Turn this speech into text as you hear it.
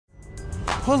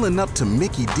Pulling up to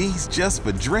Mickey D's just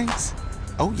for drinks?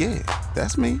 Oh yeah,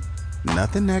 that's me.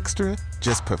 Nothing extra,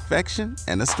 just perfection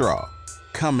and a straw.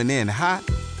 Coming in hot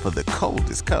for the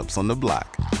coldest cups on the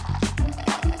block.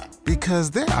 Because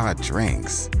there are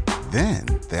drinks. Then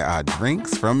there are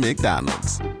drinks from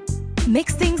McDonald's.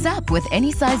 Mix things up with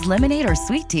any size lemonade or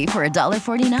sweet tea for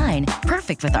 $1.49.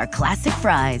 Perfect with our classic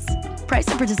fries. Price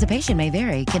and participation may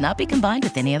vary. Cannot be combined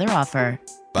with any other offer.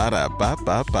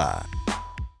 Ba-da-ba-ba-ba.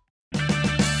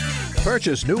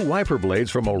 Purchase new wiper blades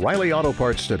from O'Reilly Auto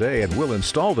Parts today and we'll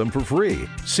install them for free.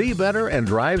 See better and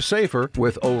drive safer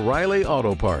with O'Reilly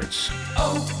Auto Parts.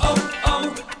 O'Reilly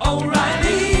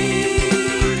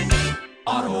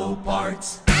Auto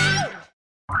Parts.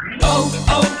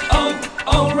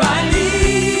 O'Reilly.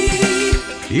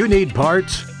 You need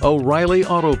parts? O'Reilly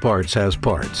Auto Parts has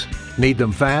parts. Need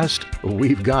them fast?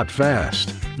 We've got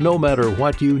fast. No matter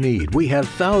what you need, we have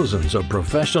thousands of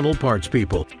professional parts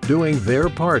people doing their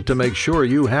part to make sure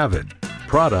you have it.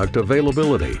 Product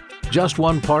availability. Just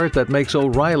one part that makes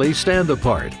O'Reilly stand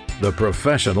apart. The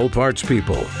professional parts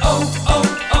people.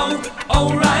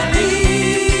 O'Reilly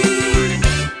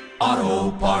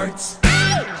Auto Parts.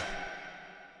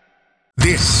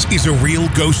 This is a Real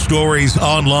Ghost Stories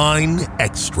Online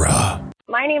Extra.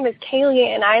 My name is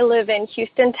Kaylee, and I live in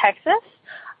Houston, Texas.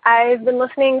 I've been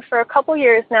listening for a couple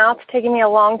years now. It's taken me a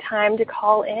long time to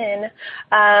call in.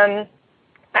 I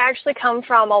actually come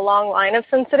from a long line of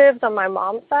sensitives on my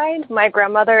mom's side. My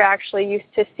grandmother actually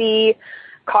used to see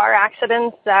car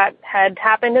accidents that had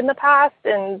happened in the past,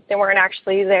 and they weren't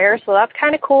actually there, so that's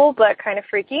kind of cool, but kind of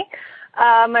freaky.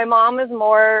 My mom is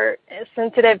more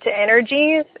sensitive to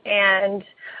energies, and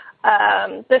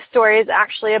this story is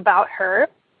actually about her.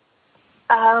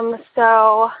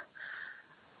 So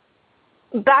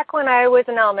back when I was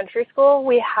in elementary school,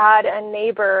 we had a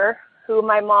neighbor who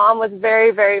my mom was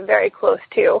very, very, very close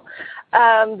to.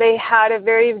 They had a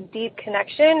very deep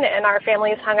connection, and our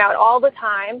families hung out all the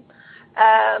time.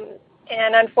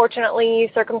 And unfortunately,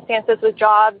 circumstances with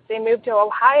jobs, they moved to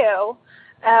Ohio,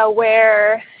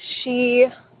 where she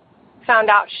found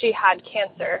out she had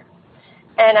cancer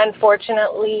and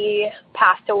unfortunately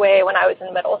passed away when I was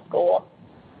in middle school.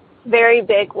 Very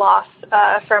big loss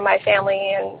for my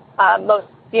family, and most,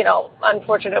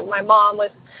 unfortunate my mom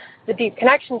was the deep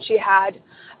connection she had.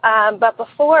 But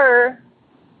before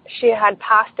she had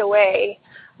passed away,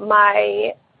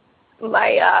 our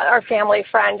family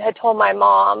friend had told my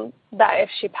mom that if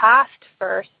she passed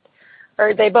first,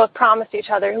 or they both promised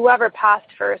each other, whoever passed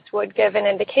first would give an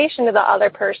indication to the other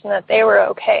person that they were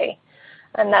okay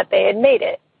and that they had made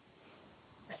it.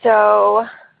 So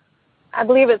I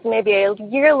believe it's maybe a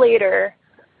year later,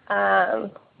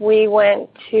 we went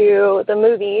to the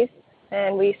movies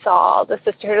and we saw the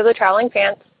Sisterhood of the Traveling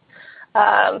Pants.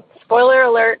 Spoiler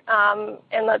alert,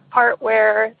 in the part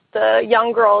where the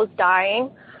young girl is dying,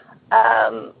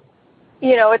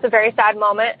 it's a very sad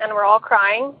moment and we're all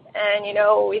crying and,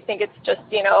 we think it's just,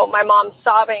 my mom's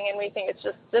sobbing and we think it's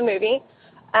just the movie.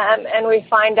 And we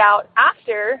find out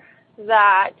after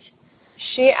that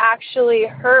she actually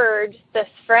heard this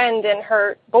friend in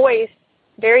her voice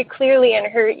very clearly in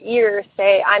her ear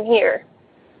say, "I'm here."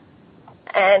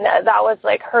 And that was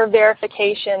like her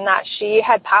verification that she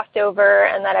had passed over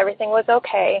and that everything was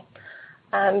okay.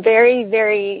 Very,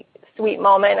 very sweet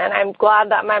moment. And I'm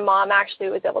glad that my mom actually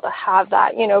was able to have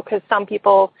that, because some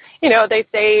people, they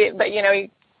say, but, you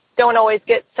don't always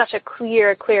get such a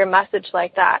clear message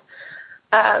like that.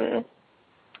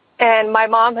 And my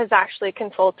mom has actually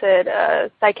consulted a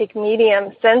psychic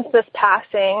medium since this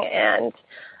passing and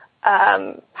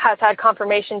has had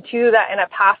confirmation, too, that in a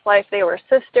past life they were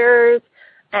sisters.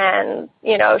 And,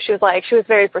 she was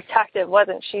very protective,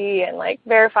 wasn't she? And,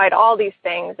 verified all these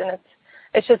things. And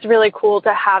it's just really cool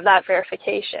to have that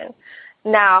verification.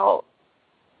 Now,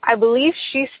 I believe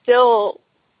she still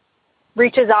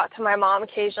reaches out to my mom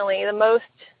occasionally. The most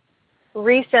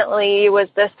recently was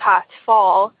this past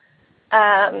fall.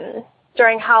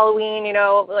 During Halloween,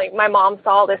 my mom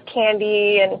saw this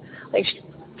candy and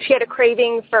she had a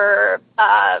craving for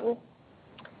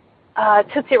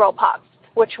Tootsie Roll Pops,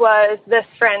 which was this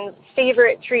friend's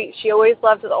favorite treat. She always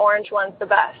loved the orange ones the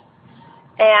best.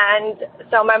 And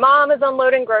so my mom is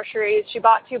unloading groceries. She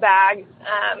bought 2 bags.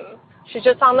 She's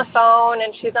just on the phone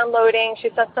and she's unloading.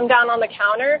 She sets them down on the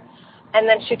counter and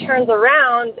then she turns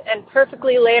around and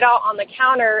perfectly laid out on the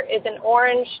counter is an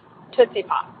orange Tootsie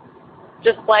Pop.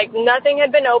 Just nothing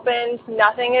had been opened,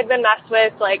 nothing had been messed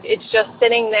with, it's just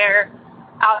sitting there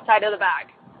outside of the bag.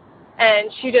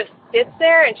 And she just sits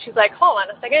there and she's like, hold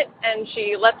on a second, and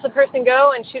she lets the person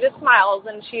go and she just smiles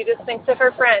and she just thinks of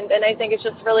her friend. And I think it's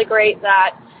just really great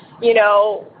that,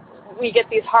 we get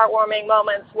these heartwarming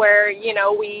moments where,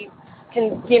 we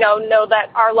can, know that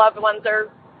our loved ones are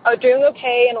doing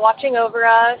okay and watching over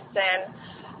us, and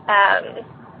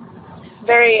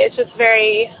it's just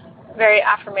very, very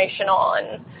affirmational,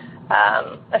 and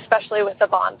especially with the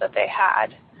bond that they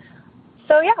had.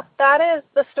 So yeah, that is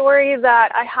the story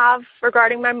that I have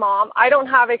regarding my mom. I don't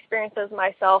have experiences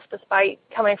myself, despite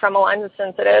coming from a line of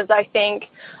sensitives. I think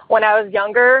when I was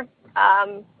younger,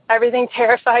 everything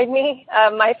terrified me.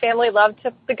 My family loved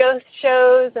the ghost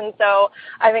shows, and so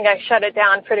I think I shut it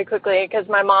down pretty quickly because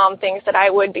my mom thinks that I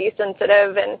would be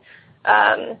sensitive, and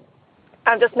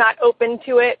I'm just not open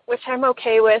to it, which I'm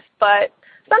okay with, but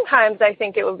sometimes I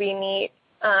think it would be neat.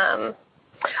 I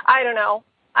don't know.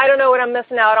 I don't know what I'm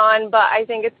missing out on, but I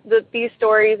think these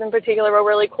stories in particular were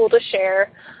really cool to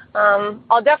share.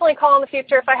 I'll definitely call in the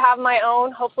future if I have my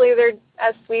own. Hopefully they're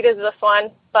as sweet as this one.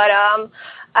 But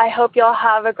I hope y'all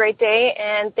have a great day,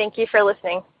 and thank you for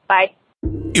listening. Bye.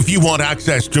 If you want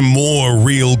access to more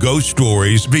Real Ghost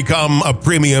Stories, become a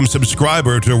premium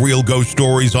subscriber to Real Ghost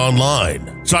Stories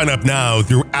Online. Sign up now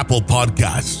through Apple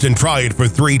Podcasts and try it for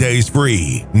 3 days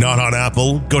free. Not on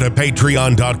Apple? Go to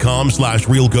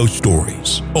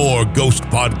patreon.com/realghoststories or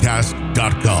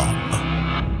ghostpodcast.com.